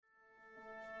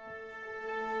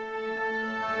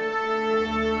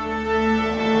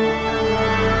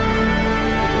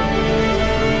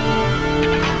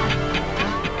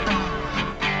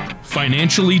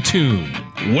financially tuned.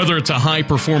 Whether it's a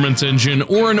high-performance engine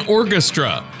or an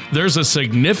orchestra, there's a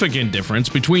significant difference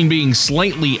between being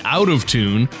slightly out of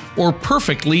tune or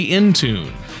perfectly in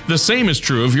tune. The same is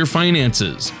true of your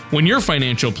finances. When your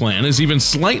financial plan is even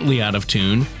slightly out of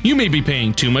tune, you may be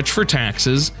paying too much for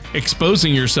taxes,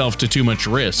 exposing yourself to too much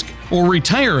risk, or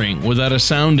retiring without a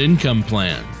sound income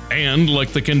plan. And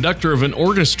like the conductor of an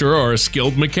orchestra or a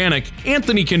skilled mechanic,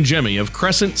 Anthony Congemi of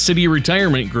Crescent City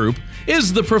Retirement Group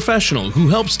is the professional who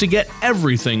helps to get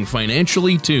everything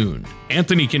financially tuned.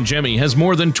 Anthony Congemi has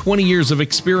more than 20 years of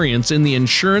experience in the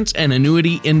insurance and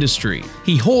annuity industry.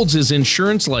 He holds his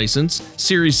insurance license,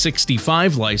 Series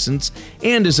 65 license,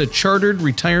 and is a chartered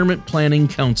retirement planning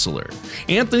counselor.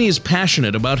 Anthony is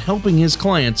passionate about helping his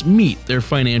clients meet their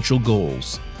financial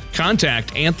goals.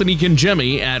 Contact Anthony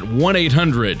Congemi at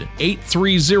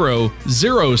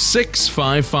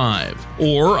 1-800-830-0655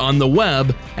 or on the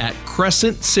web at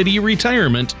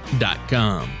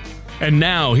crescentcityretirement.com. And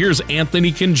now here's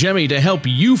Anthony Congemi to help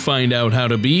you find out how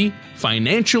to be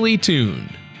financially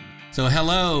tuned. So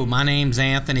hello, my name's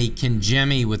Anthony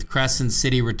Congemi with Crescent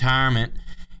City Retirement,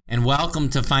 and welcome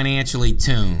to Financially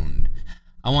Tuned.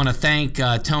 I want to thank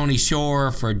Tony Shore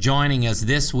for joining us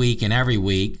this week and every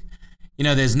week. You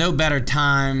know, there's no better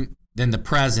time than the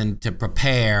present to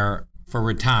prepare for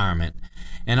retirement.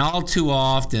 And all too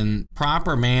often,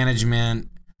 proper management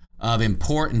of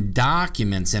important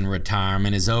documents in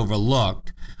retirement is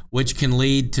overlooked, which can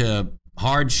lead to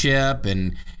hardship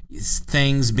and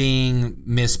things being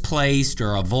misplaced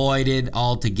or avoided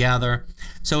altogether.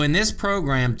 So in this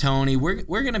program, Tony, we're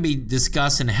going to be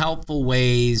discussing helpful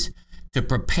ways to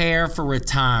prepare for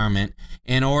retirement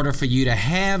in order for you to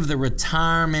have the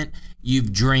retirement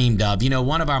you've dreamed of. You know,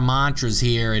 one of our mantras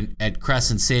here at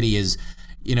Crescent City is,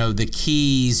 you know, the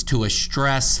keys to a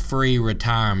stress-free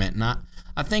retirement. And I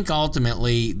think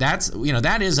ultimately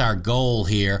that is our goal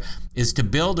here, is to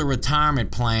build a retirement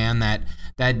plan that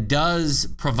does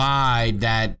provide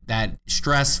that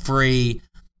stress-free,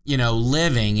 you know,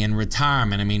 living in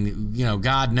retirement. I mean, you know,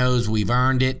 God knows we've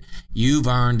earned it, you've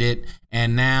earned it,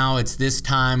 and now it's this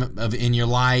time in your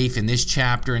life, in this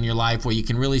chapter in your life, where you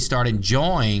can really start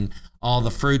enjoying all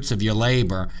the fruits of your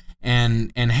labor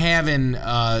and having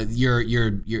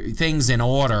your things in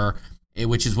order,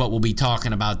 which is what we'll be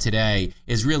talking about today,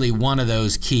 is really one of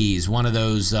those keys, one of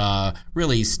those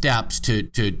really steps to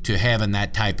having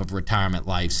that type of retirement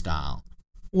lifestyle.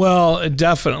 Well,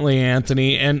 definitely,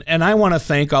 Anthony. And I want to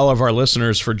thank all of our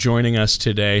listeners for joining us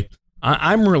today.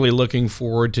 I'm really looking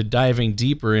forward to diving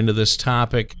deeper into this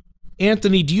topic.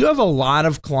 Anthony, do you have a lot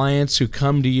of clients who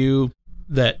come to you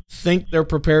that think they're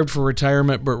prepared for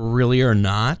retirement but really are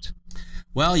not?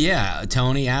 Well, yeah,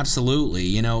 Tony, absolutely.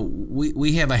 You know,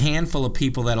 we have a handful of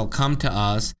people that'll come to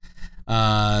us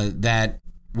that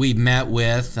we've met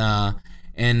with,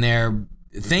 and they're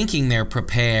thinking they're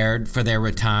prepared for their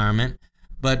retirement,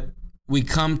 but we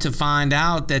come to find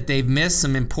out that they've missed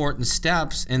some important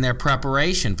steps in their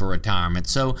preparation for retirement.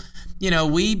 So, you know,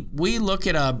 we look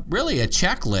at a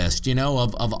checklist, you know,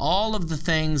 of all of the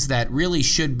things that really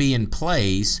should be in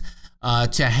place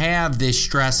to have this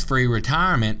stress-free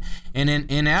retirement. And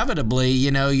inevitably,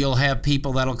 you know, you'll have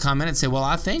people that'll come in and say, well,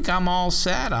 I think I'm all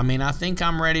set. I mean, I think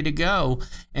I'm ready to go.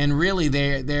 And really,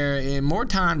 there more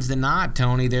times than not,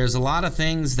 Tony, there's a lot of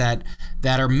things that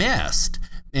are missed.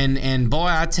 And boy,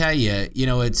 I tell you, you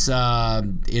know, it's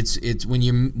when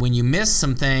you miss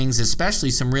some things, especially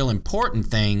some real important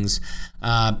things,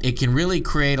 it can really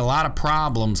create a lot of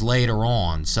problems later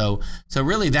on. So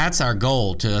really, that's our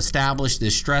goal, to establish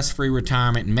this stress-free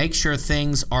retirement and make sure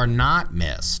things are not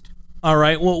missed. All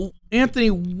right. Well,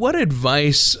 Anthony, what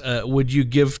advice would you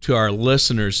give to our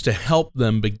listeners to help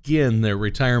them begin their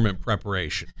retirement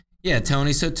preparation? Yeah,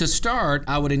 Tony. So to start,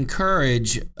 I would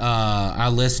encourage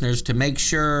our listeners to make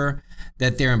sure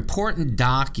that their important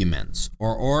documents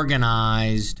are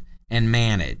organized and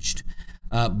managed.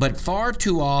 But far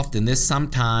too often, this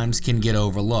sometimes can get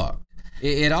overlooked.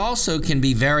 It also can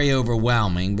be very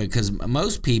overwhelming because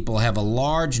most people have a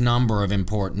large number of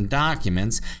important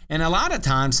documents, and a lot of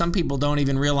times some people don't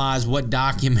even realize what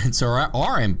documents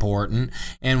are important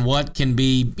and what can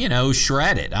be, you know,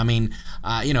 shredded. I mean,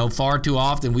 you know, far too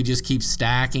often we just keep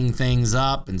stacking things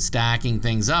up, and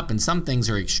some things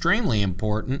are extremely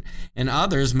important and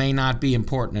others may not be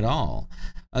important at all.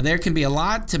 There can be a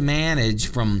lot to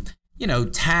manage, from you know,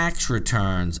 tax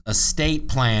returns, estate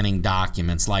planning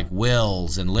documents like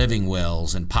wills and living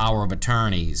wills and power of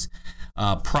attorneys,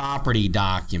 property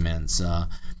documents.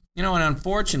 You know, and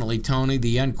unfortunately, Tony,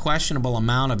 the unquestionable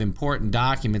amount of important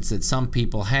documents that some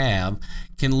people have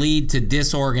can lead to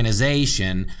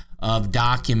disorganization of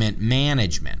document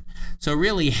management. So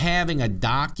really having a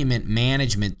document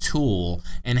management tool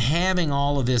and having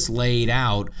all of this laid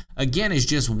out, again, is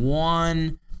just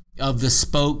one of the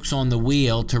spokes on the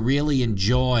wheel to really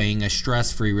enjoying a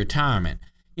stress-free retirement.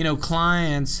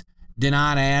 Clients do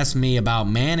not ask me about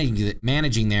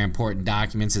managing their important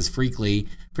documents as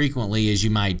frequently as you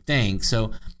might think.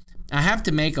 So I have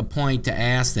to make a point to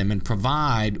ask them and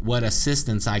provide what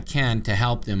assistance I can to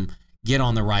help them get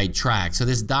on the right track. So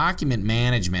this document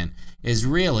management is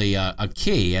really a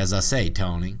key, as I say,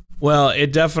 Tony. Well,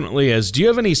 it definitely is. Do you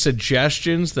have any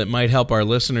suggestions that might help our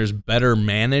listeners better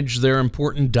manage their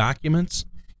important documents?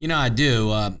 I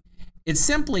do. It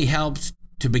simply helps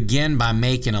to begin by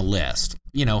making a list.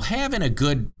 Having a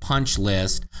good punch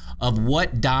list of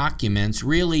what documents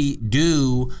really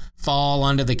do fall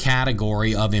under the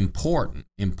category of important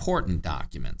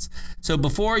documents. So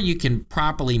before you can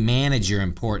properly manage your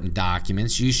important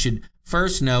documents, you should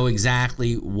first know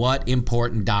exactly what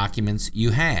important documents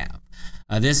you have.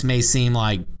 This may seem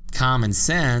like common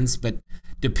sense, but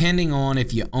depending on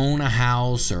if you own a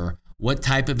house or what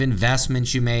type of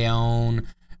investments you may own,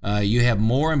 you have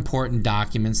more important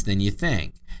documents than you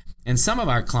think. And some of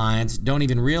our clients don't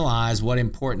even realize what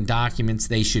important documents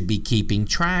they should be keeping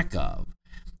track of.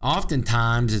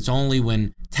 Oftentimes, it's only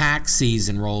when tax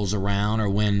season rolls around or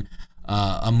when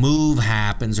a move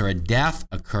happens or a death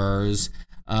occurs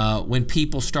when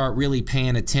people start really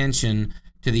paying attention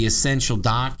to the essential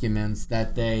documents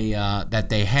that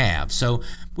they have. So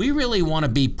we really want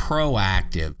to be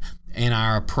proactive in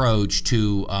our approach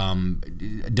to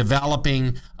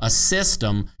developing a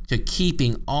system to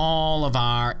keeping all of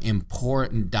our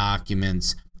important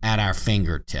documents at our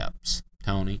fingertips.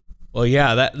 Tony? Well,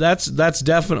 yeah, that's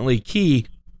definitely key.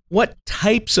 What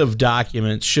types of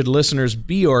documents should listeners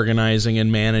be organizing and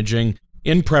managing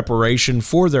in preparation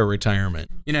for their retirement?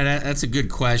 That's a good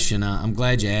question. I'm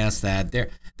glad you asked that. There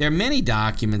are many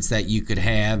documents that you could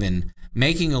have, and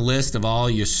making a list of all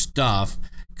your stuff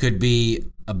could be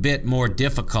a bit more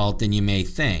difficult than you may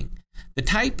think. The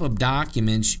type of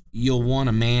documents you'll want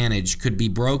to manage could be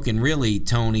broken really,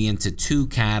 Tony, into two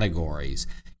categories.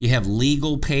 You have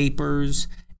legal papers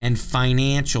and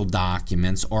financial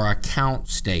documents or account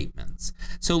statements.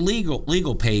 So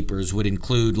legal papers would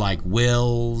include like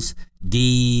wills,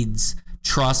 deeds,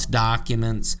 trust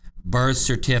documents, birth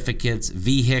certificates,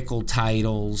 vehicle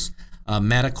titles,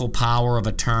 medical power of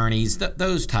attorneys,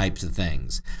 those types of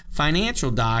things. Financial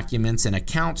documents and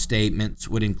account statements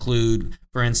would include,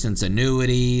 for instance,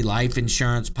 annuity, life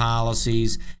insurance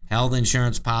policies, health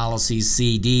insurance policies,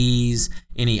 CDs,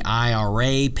 any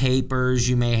IRA papers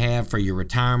you may have for your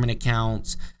retirement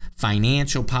accounts,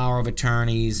 financial power of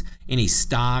attorneys, any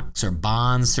stocks or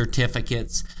bond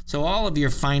certificates. So all of your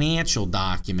financial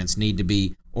documents need to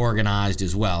be organized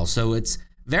as well. So it's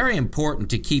very important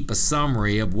to keep a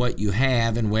summary of what you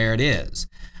have and where it is.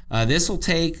 This will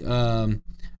take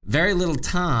very little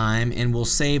time and will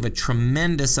save a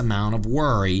tremendous amount of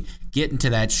worry getting to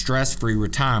that stress-free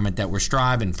retirement that we're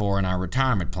striving for in our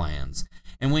retirement plans.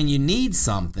 And when you need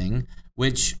something,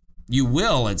 which you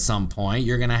will at some point,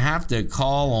 you're going to have to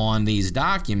call on these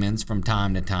documents from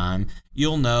time to time,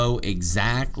 you'll know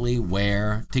exactly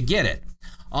where to get it.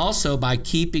 Also, by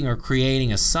keeping or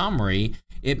creating a summary,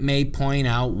 it may point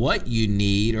out what you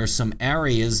need or some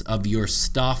areas of your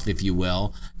stuff, if you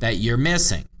will, that you're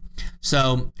missing.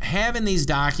 So having these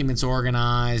documents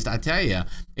organized, I tell you,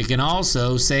 it can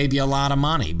also save you a lot of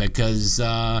money because,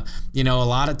 a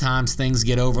lot of times things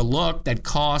get overlooked that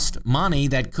cost money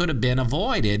that could have been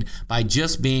avoided by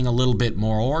just being a little bit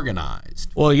more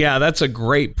organized. Well, yeah, that's a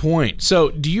great point. So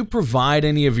do you provide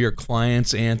any of your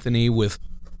clients, Anthony, with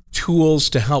tools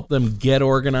to help them get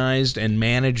organized and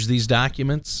manage these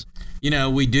documents?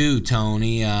 We do,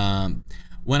 Tony.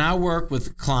 When I work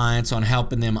with clients on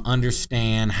helping them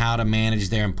understand how to manage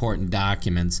their important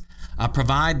documents, I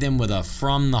provide them with a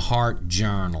From the Heart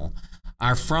journal.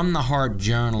 Our From the Heart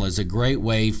journal is a great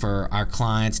way for our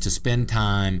clients to spend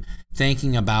time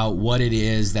thinking about what it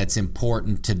is that's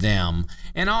important to them.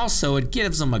 And also it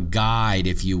gives them a guide,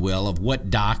 if you will, of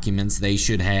what documents they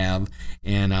should have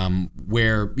and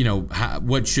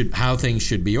how things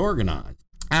should be organized.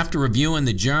 After reviewing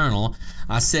the journal,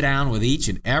 I sit down with each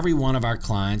and every one of our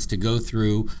clients to go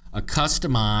through a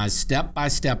customized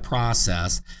step-by-step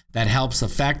process that helps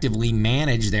effectively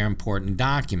manage their important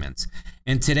documents.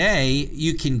 And today,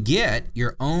 you can get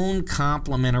your own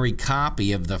complimentary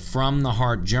copy of the From the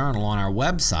Heart Journal on our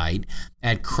website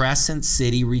at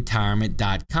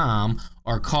crescentcityretirement.com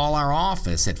or call our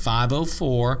office at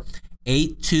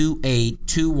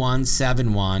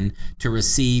 504-828-2171 to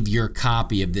receive your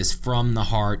copy of this From the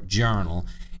Heart Journal.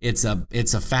 It's a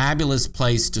fabulous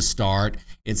place to start,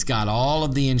 It's got all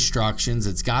of the instructions,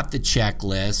 it's got the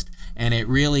checklist, and it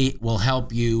really will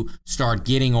help you start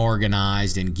getting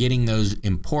organized and getting those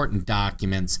important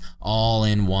documents all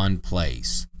in one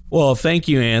place. Well, thank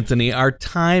you, Anthony. Our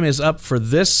time is up for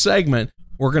this segment.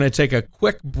 We're going to take a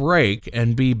quick break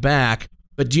and be back.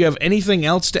 But do you have anything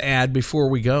else to add before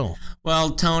we go?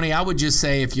 Well, Tony, I would just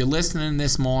say if you're listening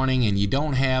this morning and you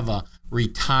don't have a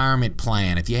retirement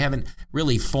plan, if you haven't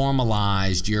really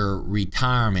formalized your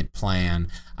retirement plan,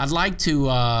 I'd like to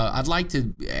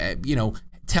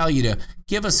tell you to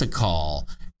give us a call.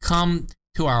 Come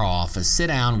to our office, sit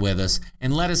down with us,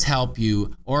 and let us help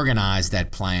you organize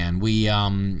that plan. We,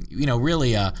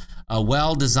 really a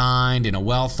well-designed and a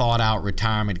well-thought-out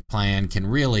retirement plan can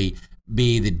really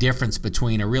be the difference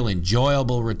between a real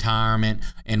enjoyable retirement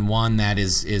and one that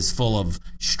is full of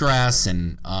stress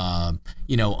and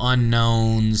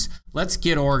unknowns. Let's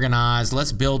get organized.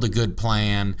 Let's build a good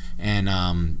plan and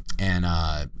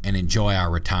enjoy our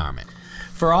retirement.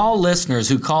 For all listeners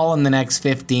who call in the next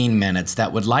 15 minutes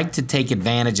that would like to take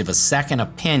advantage of a second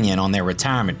opinion on their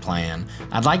retirement plan,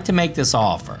 I'd like to make this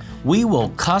offer. We will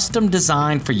custom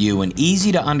design for you an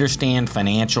easy-to-understand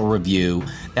financial review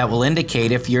that will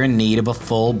indicate if you're in need of a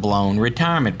full-blown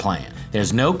retirement plan.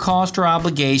 There's no cost or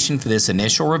obligation for this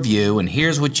initial review, and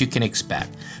here's what you can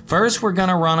expect. First, we're going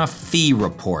to run a fee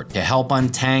report to help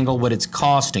untangle what it's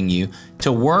costing you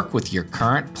to work with your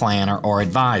current planner or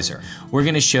advisor. We're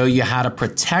going to show you how to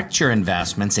protect your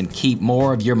investments and keep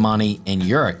more of your money in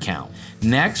your account.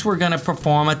 Next, we're going to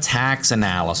perform a tax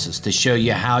analysis to show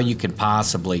you how you can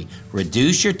possibly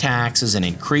reduce your taxes and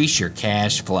increase your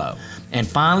cash flow. And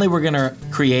finally, we're going to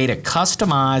create a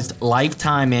customized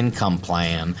lifetime income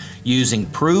plan using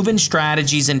proven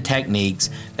strategies and techniques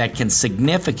that can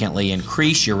significantly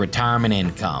increase your retirement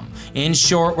income. In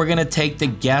short, we're going to take the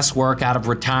guesswork out of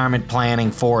retirement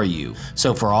planning for you.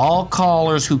 So for all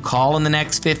callers who call in the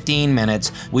next 15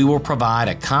 minutes, we will provide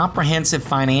a comprehensive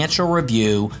financial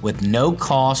review with no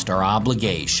cost or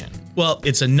obligation. Well,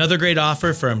 it's another great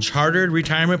offer from Chartered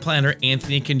Retirement Planner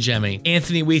Anthony Congemi.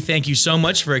 Anthony, we thank you so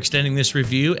much for extending this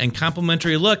review and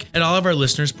complimentary look at all of our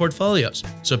listeners' portfolios.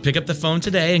 So pick up the phone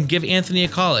today and give Anthony a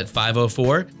call at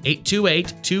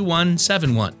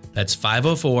 504-828-2171. That's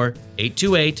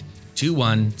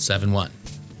 504-828-2171.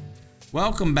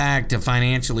 Welcome back to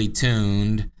Financially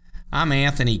Tuned. I'm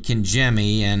Anthony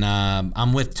Congemi, and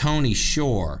I'm with Tony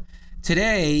Shore.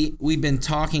 Today, we've been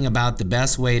talking about the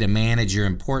best way to manage your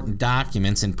important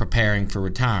documents in preparing for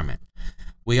retirement.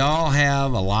 We all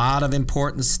have a lot of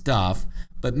important stuff,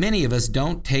 but many of us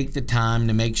don't take the time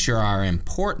to make sure our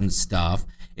important stuff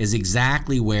is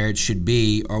exactly where it should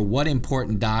be or what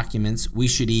important documents we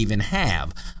should even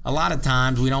have. A lot of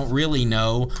times, we don't really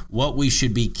know what we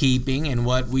should be keeping and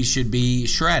what we should be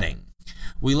shredding.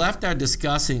 We left off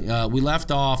discussing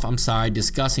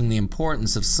the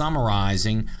importance of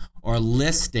summarizing or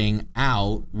listing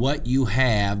out what you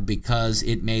have because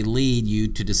it may lead you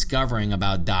to discovering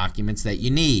about documents that you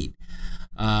need,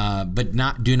 but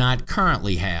do not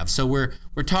currently have. So we're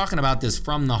talking about this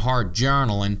from the Heart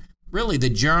Journal, and really the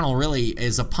journal really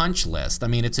is a punch list. I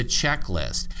mean, it's a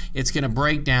checklist. It's going to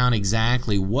break down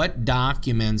exactly what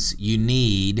documents you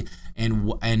need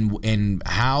and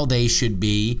how they should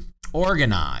be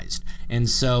organized. And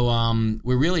so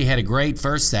we really had a great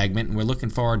first segment, and we're looking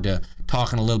forward to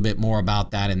talking a little bit more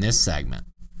about that in this segment.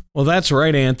 Well, that's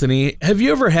right, Anthony. Have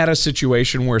you ever had a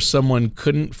situation where someone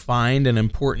couldn't find an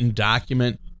important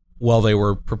document while they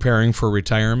were preparing for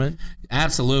retirement?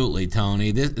 Absolutely,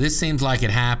 Tony. This seems like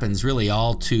it happens really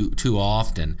all too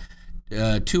often.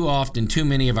 Too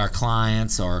many of our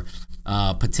clients or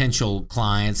potential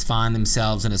clients find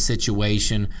themselves in a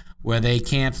situation where they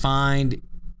can't find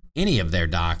any of their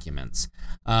documents.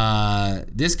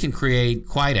 This can create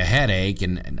quite a headache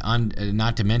and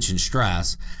not to mention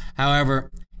stress.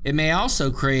 However, it may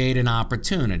also create an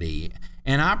opportunity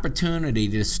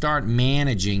to start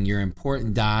managing your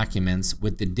important documents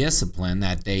with the discipline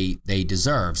that they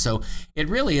deserve. So it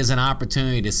really is an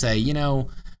opportunity to say,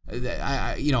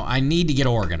 I need to get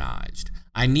organized.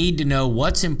 I need to know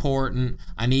what's important.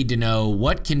 I need to know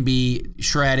what can be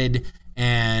shredded.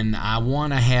 And I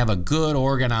want to have a good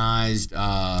organized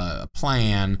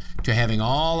plan to having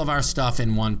all of our stuff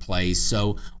in one place,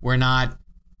 so we're not,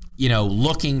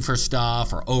 looking for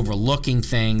stuff or overlooking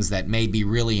things that may be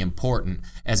really important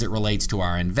as it relates to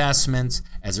our investments,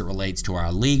 as it relates to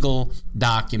our legal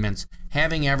documents.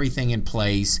 Having everything in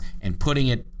place and getting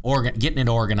it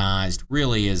organized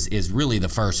really is really the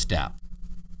first step.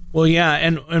 Well, yeah,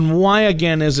 and why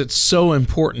again is it so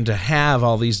important to have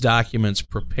all these documents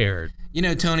prepared?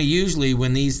 Tony, usually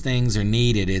when these things are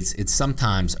needed, it's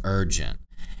sometimes urgent.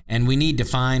 and we need to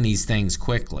find these things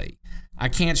quickly. I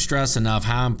can't stress enough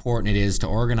how important it is to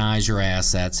organize your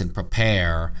assets and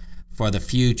prepare for the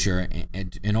future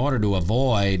in order to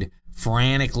avoid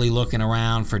frantically looking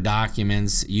around for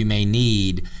documents you may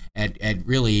need at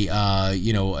really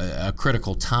a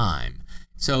critical time.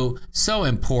 So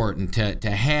important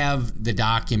to have the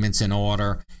documents in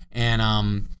order.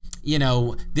 And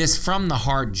this From the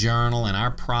Heart journal and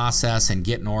our process and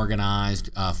getting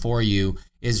organized for you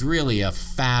is really a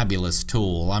fabulous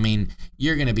tool. I mean,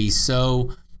 you're going to be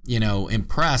so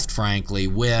impressed, frankly,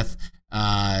 with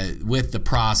the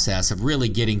process of really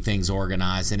getting things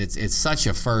organized, and it's such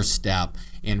a first step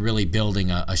in really building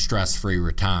a stress-free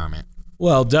retirement.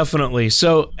 Well, definitely.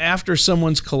 So after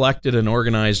someone's collected and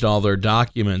organized all their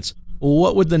documents,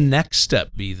 what would the next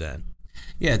step be then?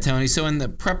 Yeah, Tony. So in the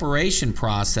preparation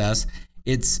process,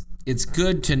 it's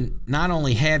good to not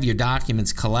only have your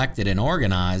documents collected and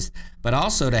organized, but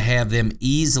also to have them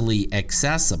easily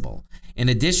accessible. In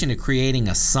addition to creating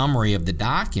a summary of the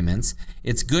documents,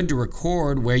 it's good to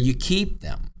record where you keep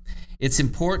them. It's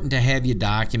important to have your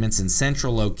documents in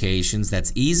central locations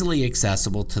that's easily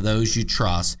accessible to those you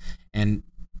trust and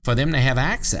for them to have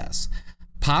access.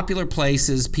 Popular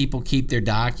places people keep their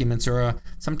documents are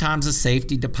sometimes a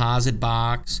safety deposit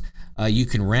box. You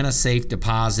can rent a safe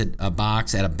deposit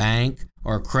box at a bank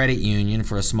or a credit union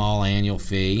for a small annual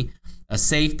fee. A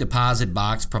safe deposit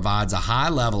box provides a high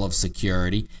level of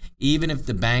security. Even if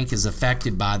the bank is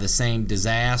affected by the same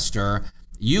disaster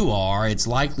you are, it's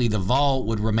likely the vault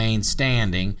would remain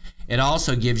standing. It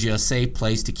also gives you a safe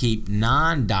place to keep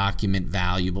non-document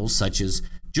valuables such as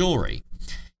jewelry.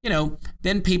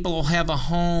 Then people will have a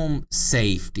home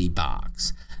safety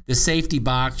box. The safety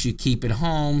box you keep at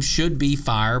home should be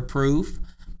fireproof,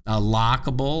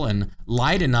 lockable, and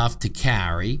light enough to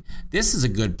carry. This is a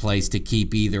good place to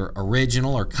keep either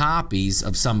original or copies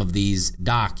of some of these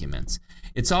documents.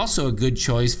 It's also a good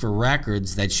choice for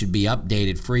records that should be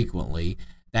updated frequently,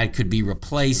 that could be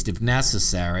replaced if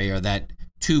necessary, or that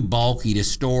too bulky to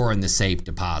store in the safe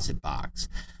deposit box.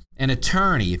 An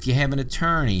attorney, if you have an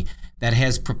attorney that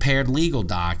has prepared legal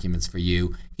documents for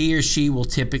you, he or she will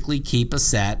typically keep a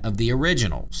set of the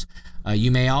originals.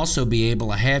 You may also be able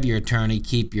to have your attorney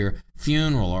keep your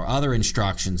funeral or other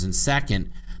instructions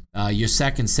and your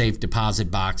second safe deposit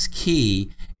box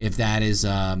key if that is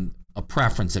a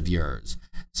preference of yours.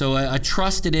 So a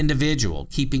trusted individual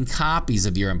keeping copies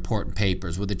of your important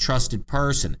papers with a trusted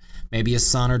person, maybe a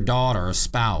son or daughter or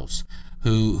spouse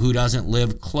who doesn't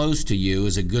live close to you,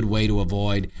 is a good way to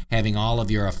avoid having all of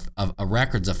your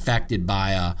records affected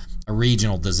by a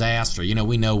regional disaster.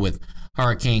 We know with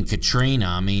Hurricane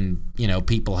Katrina,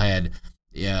 people had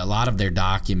a lot of their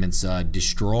documents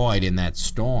destroyed in that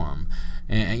storm.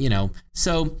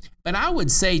 But I would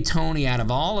say, Tony, out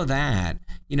of all of that,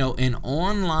 in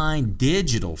online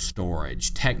digital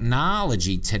storage,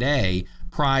 technology today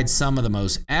provides some of the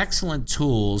most excellent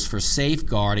tools for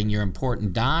safeguarding your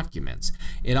important documents.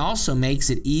 It also makes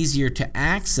it easier to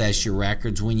access your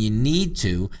records when you need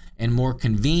to and more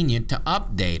convenient to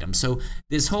update them. So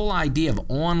this whole idea of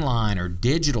online or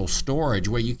digital storage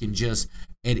where you can just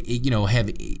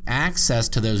have access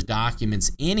to those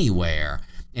documents anywhere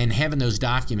and having those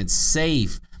documents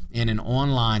safe in an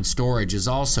online storage is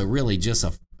also really just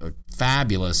a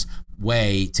fabulous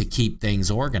way to keep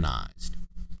things organized.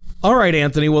 All right,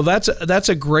 Anthony. Well, that's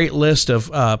a great list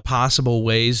of possible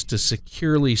ways to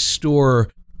securely store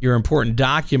your important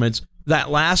documents.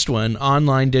 That last one,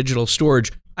 online digital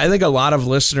storage, I think a lot of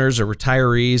listeners or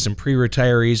retirees and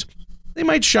pre-retirees, they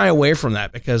might shy away from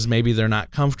that because maybe they're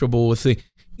not comfortable with the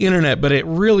internet, but it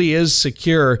really is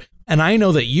secure. And I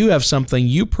know that you have something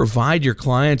you provide your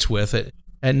clients with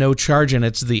at no charge, and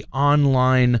it's the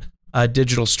online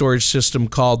digital storage system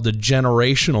called the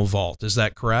Generational Vault. Is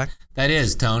that correct? That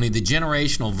is, Tony. The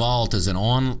Generational Vault is an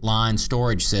online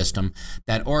storage system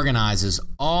that organizes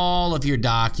all of your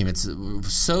documents,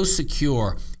 so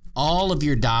secure, all of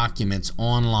your documents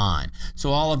online.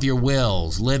 So all of your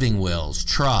wills, living wills,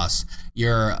 trusts,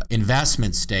 your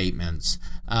investment statements,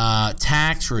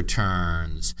 tax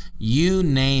returns, you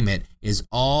name it, is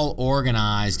all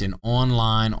organized and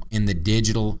online in the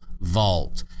digital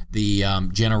vault, the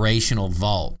Generational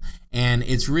Vault. And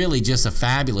it's really just a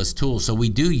fabulous tool. So we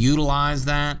do utilize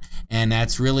that, and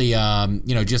that's really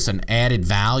just an added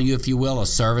value, if you will, a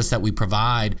service that we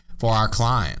provide for our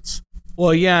clients.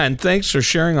 Well, yeah, and thanks for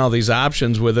sharing all these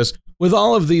options with us. With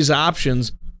all of these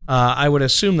options, I would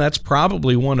assume that's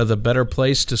probably one of the better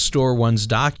places to store one's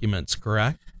documents,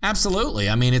 correct? Absolutely.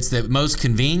 It's the most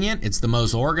convenient. It's the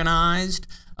most organized.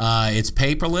 It's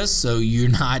paperless, so you're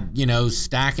not,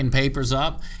 stacking papers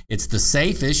up. It's the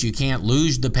safest. You can't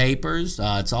lose the papers.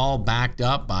 It's all backed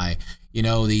up by,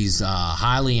 these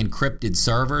highly encrypted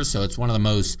servers. So it's one of the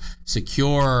most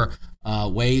secure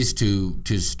ways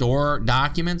to store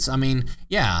documents. I mean,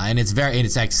 yeah, and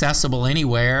it's accessible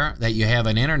anywhere that you have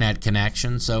an internet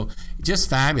connection. So just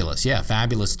fabulous. Yeah,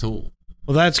 fabulous tool.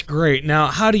 Well, that's great. Now,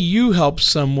 how do you help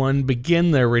someone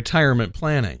begin their retirement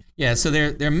planning? Yeah, so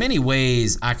there are many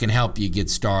ways I can help you get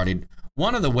started.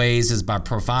 One of the ways is by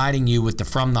providing you with the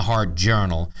From the Heart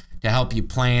Journal to help you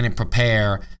plan and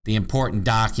prepare the important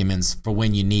documents for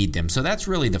when you need them. So that's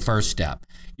really the first step.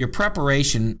 Your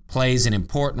preparation plays an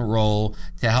important role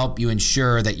to help you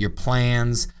ensure that your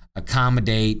plans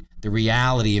accommodate the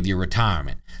reality of your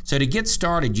retirement. So to get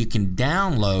started, you can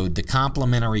download the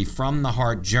complimentary From the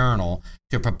Heart Journal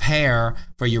to prepare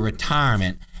for your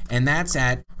retirement, and that's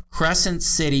at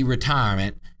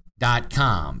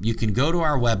crescentcityretirement.com. You can go to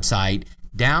our website,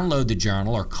 download the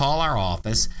journal, or call our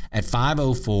office at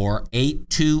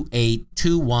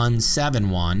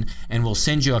 504-828-2171, and we'll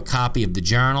send you a copy of the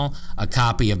journal, a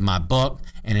copy of my book,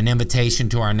 and an invitation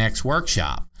to our next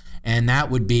workshop. And that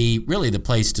would be really the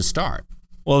place to start.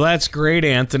 Well, that's great,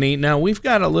 Anthony. Now, we've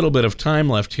got a little bit of time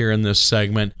left here in this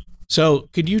segment. So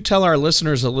could you tell our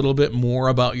listeners a little bit more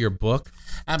about your book?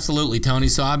 Absolutely, Tony.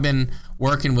 So I've been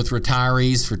working with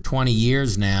retirees for 20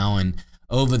 years now, and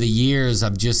over the years,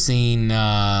 I've just seen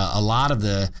a lot of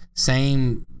the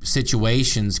same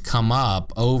situations come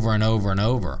up over and over and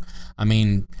over. I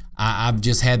mean, I've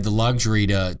just had the luxury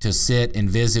to sit and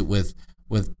visit with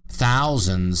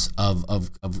thousands of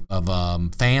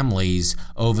families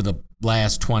over the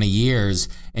last 20 years.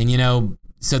 And,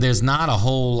 so there's not a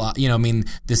whole lot,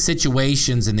 the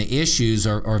situations and the issues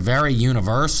are very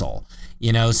universal,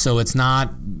 so it's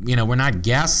not, we're not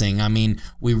guessing. I mean,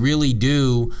 we really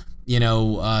do,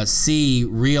 see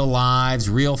real lives,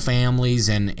 real families,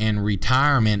 and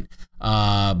retirement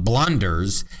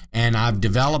blunders, and I've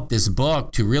developed this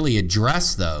book to really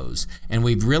address those, and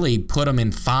we've really put them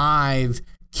in 5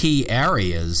 key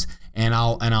areas, and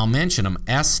I'll mention them: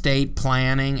 estate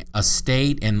planning,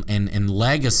 estate and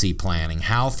legacy planning,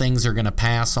 how things are going to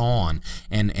pass on,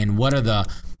 and what are the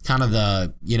kind of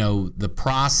the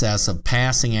process of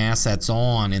passing assets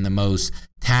on in the most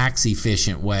tax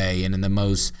efficient way and in the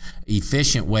most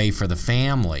efficient way for the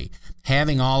family.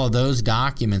 Having all of those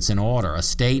documents in order: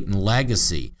 estate and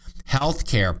legacy,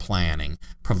 healthcare planning,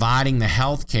 providing the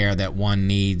healthcare that one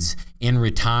needs in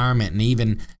retirement and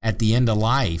even at the end of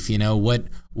life.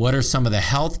 What are some of the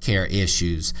healthcare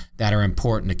issues that are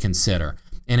important to consider?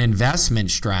 An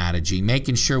investment strategy,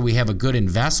 making sure we have a good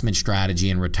investment strategy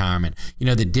in retirement.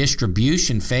 The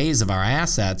distribution phase of our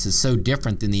assets is so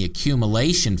different than the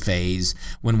accumulation phase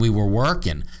when we were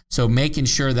working. So making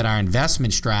sure that our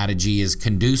investment strategy is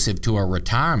conducive to our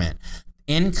retirement.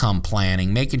 Income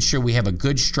planning, making sure we have a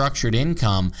good structured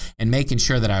income, and making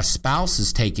sure that our spouse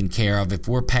is taken care of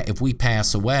if we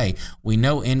pass away. We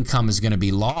know income is going to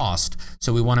be lost,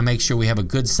 so we want to make sure we have a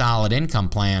good solid income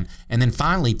plan. And then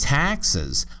finally,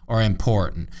 taxes are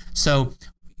important. So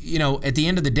at the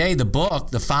end of the day, the book,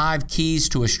 The 5 Keys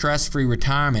to a Stress-Free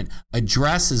Retirement,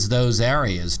 addresses those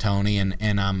areas, Tony,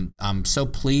 and I'm so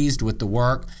pleased with the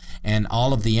work and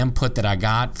all of the input that I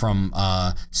got from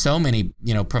so many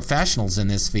professionals in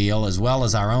this field, as well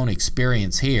as our own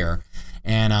experience here.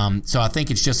 And so I think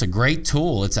it's just a great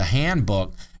tool. It's a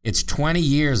handbook. It's 20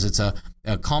 years. It's a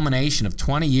culmination of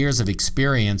 20 years of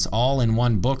experience all in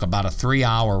one book, about a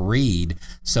 3-hour read.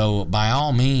 So by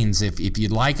all means, if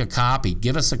you'd like a copy,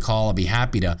 give us a call. I'll be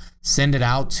happy to send it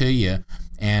out to you.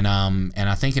 And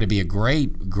I think it'd be a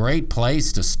great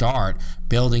place to start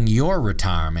building your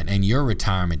retirement and your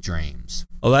retirement dreams.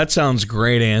 Well, that sounds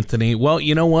great, Anthony. Well,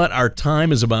 you know what? Our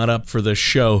time is about up for this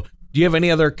show. Do you have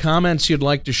any other comments you'd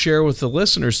like to share with the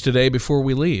listeners today before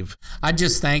we leave? I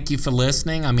just thank you for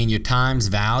listening. I mean, your time's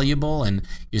valuable, and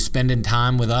you're spending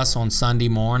time with us on Sunday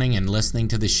morning and listening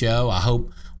to the show. I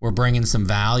hope we're bringing some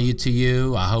value to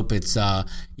you. I hope it's,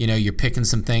 you're picking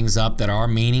some things up that are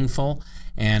meaningful.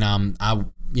 And I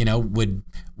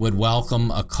would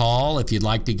welcome a call if you'd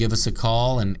like to give us a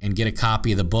call and get a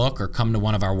copy of the book or come to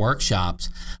one of our workshops.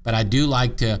 But I would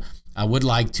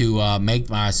like to make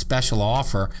my special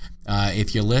offer.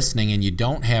 If you're listening and you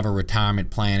don't have a retirement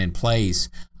plan in place,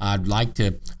 I'd like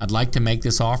to make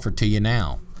this offer to you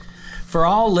now. For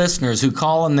all listeners who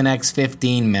call in the next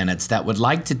 15 minutes that would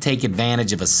like to take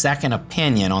advantage of a second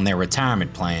opinion on their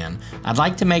retirement plan, I'd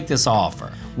like to make this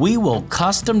offer. We will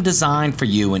custom design for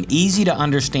you an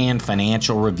easy-to-understand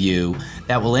financial review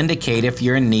that will indicate if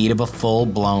you're in need of a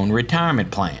full-blown retirement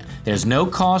plan. There's no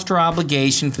cost or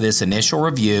obligation for this initial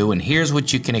review, and here's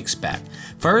what you can expect.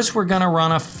 First, we're going to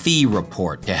run a fee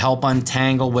report to help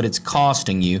untangle what it's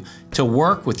costing you to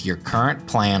work with your current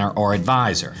planner or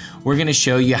advisor. We're going to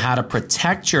show you how to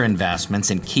protect your investments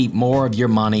and keep more of your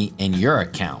money in your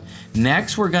account.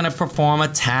 Next, we're going to perform a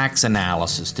tax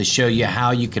analysis to show you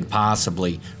how you can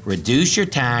possibly reduce your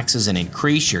taxes and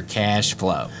increase your cash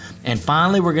flow. And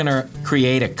finally, we're going to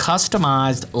create a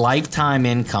customized lifetime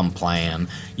income plan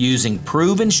using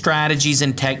proven strategies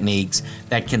and techniques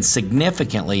that can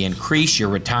significantly increase your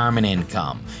retirement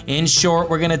income. In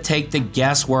short, we're going to take the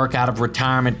guesswork out of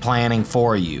retirement planning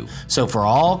for you. So for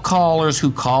all callers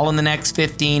who call in the next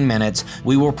 15 minutes,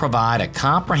 we will provide a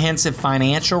comprehensive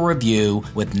financial review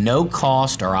with no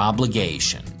cost or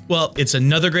obligation. Well, it's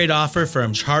another great offer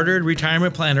from Chartered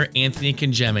Retirement Planner Anthony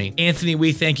Congemi. Anthony,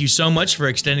 we thank you so much for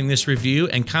extending this review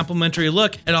and complimentary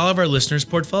look at all of our listeners'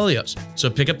 portfolios. So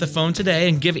pick up the phone today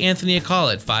and give Anthony a call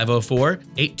at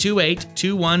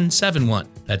 504-828-2171.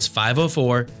 That's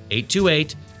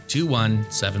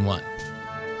 504-828-2171.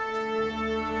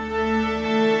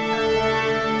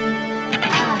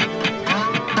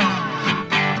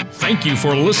 Thank you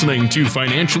for listening to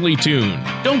Financially Tuned.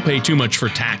 Don't pay too much for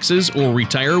taxes or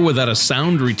retire without a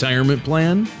sound retirement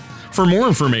plan. For more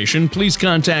information, please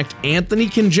contact Anthony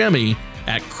Congemi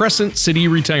at Crescent City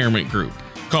Retirement Group.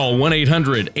 Call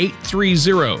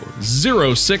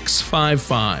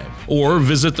 1-800-830-0655 or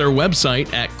visit their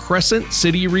website at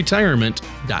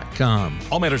crescentcityretirement.com.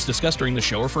 All matters discussed during the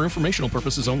show are for informational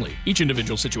purposes only. Each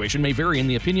individual situation may vary and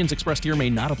the opinions expressed here may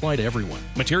not apply to everyone.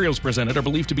 Materials presented are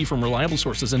believed to be from reliable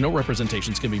sources and no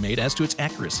representations can be made as to its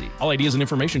accuracy. All ideas and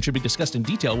information should be discussed in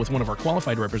detail with one of our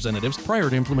qualified representatives prior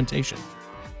to implementation.